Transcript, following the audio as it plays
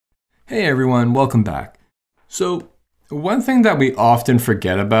Hey everyone, welcome back. So one thing that we often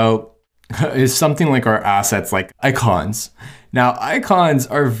forget about is something like our assets, like icons. Now, icons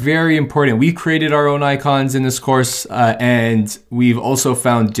are very important. We created our own icons in this course, and we've also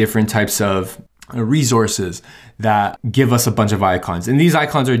found different types of resources that give us a bunch of icons. And these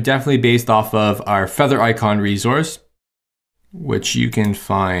icons are definitely based off of our feather icon resource, which you can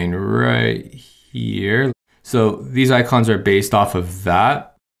find right here. So these icons are based off of that.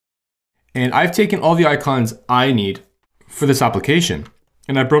 And I've taken all the icons I need for this application,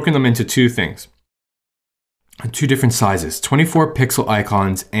 and I've broken them into two things, two different sizes, 24 pixel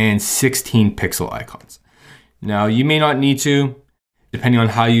icons and 16 pixel icons. Now, you may not need to, depending on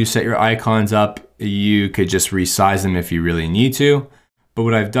how you set your icons up, you could just resize them if you really need to. But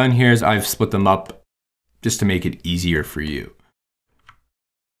what I've done here is I've split them up just to make it easier for you.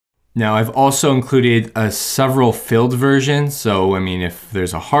 Now, I've also included several filled versions. So, I mean, if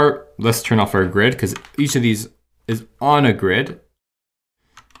there's a heart, let's turn off our grid because each of these is on a grid.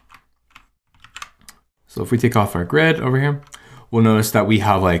 So if we take off our grid over here, we'll notice that we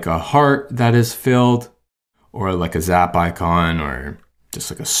have like a heart that is filled, or like a zap icon, or just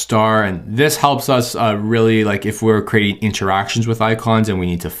like a star. And this helps us really, like if we're creating interactions with icons and we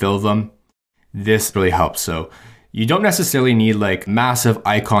need to fill them, this really helps. So you don't necessarily need like massive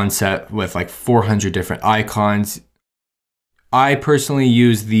icon set with like 400 different icons. I personally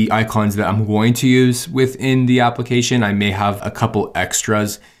use the icons that I'm going to use within the application. I may have a couple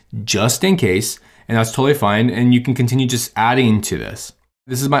extras just in case, and that's totally fine. And you can continue just adding to this.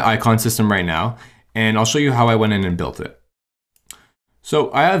 This is my icon system right now, and I'll show you how I went in and built it.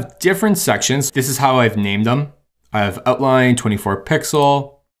 So I have different sections. This is how I've named them. I have outline, 24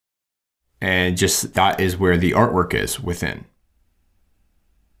 pixel, and just that is where the artwork is within.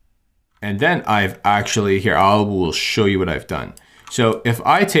 And then I've actually, here, I will show you what I've done. So if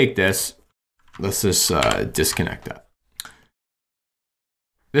I take this, let's just disconnect that.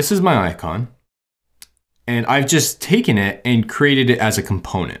 This is my icon. And I've just taken it and created it as a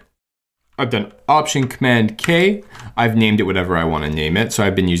component. I've done Option Command K. I've named it whatever I want to name it. So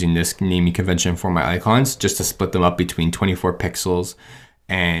I've been using this naming convention for my icons just to split them up between 24 pixels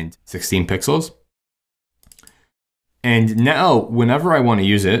and 16 pixels. And now, whenever I want to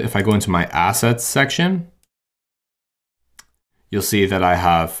use it, if I go into my assets section, you'll see that I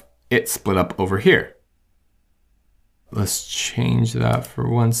have it split up over here. Let's change that for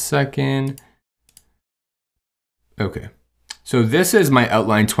 1 second. Okay, so this is my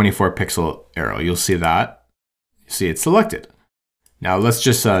outline 24 pixel arrow. You'll see that. You see it's selected. Now let's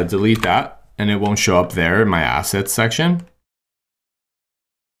just delete that, and it won't show up there in my assets section.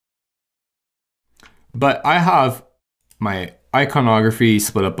 But I have my iconography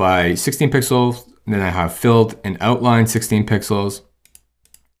split up by 16 pixels, and then I have filled and outline 16 pixels,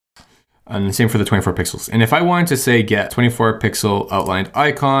 and the same for the 24 pixels. And if I wanted to say get 24 pixel outlined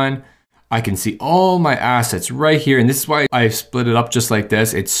icon, I can see all my assets right here. And this is why I've split it up just like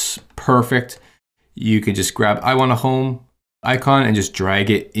this. It's perfect. You can just grab I want a home icon and just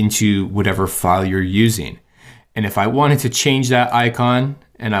drag it into whatever file you're using. And if I wanted to change that icon,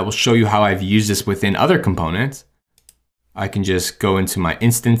 and I will show you how I've used this within other components, I can just go into my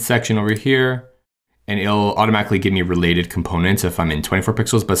instance section over here, and it'll automatically give me related components if I'm in 24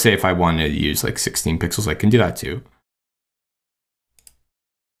 pixels. But say if I wanted to use like 16 pixels, I can do that too.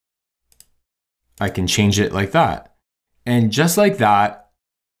 I can change it like that. And just like that,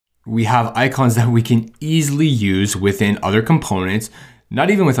 we have icons that we can easily use within other components, not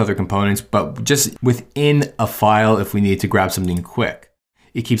even with other components, but just within a file if we need to grab something quick.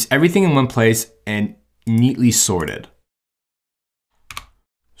 It keeps everything in one place and neatly sorted.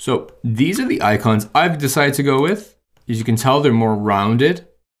 So these are the icons I've decided to go with. As you can tell, they're more rounded,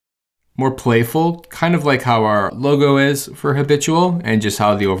 more playful, kind of like how our logo is for Habitual and just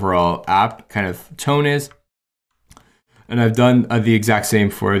how the overall app kind of tone is. And I've done the exact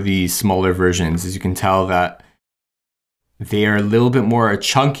same for the smaller versions. As you can tell that they are a little bit more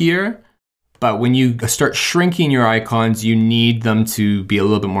chunkier, but when you start shrinking your icons, you need them to be a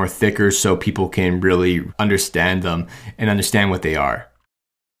little bit more thicker so people can really understand them and understand what they are.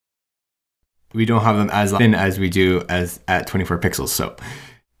 We don't have them as thin as we do at 24 pixels. So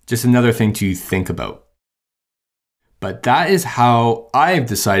just another thing to think about. But that is how I've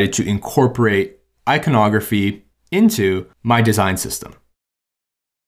decided to incorporate iconography into my design system.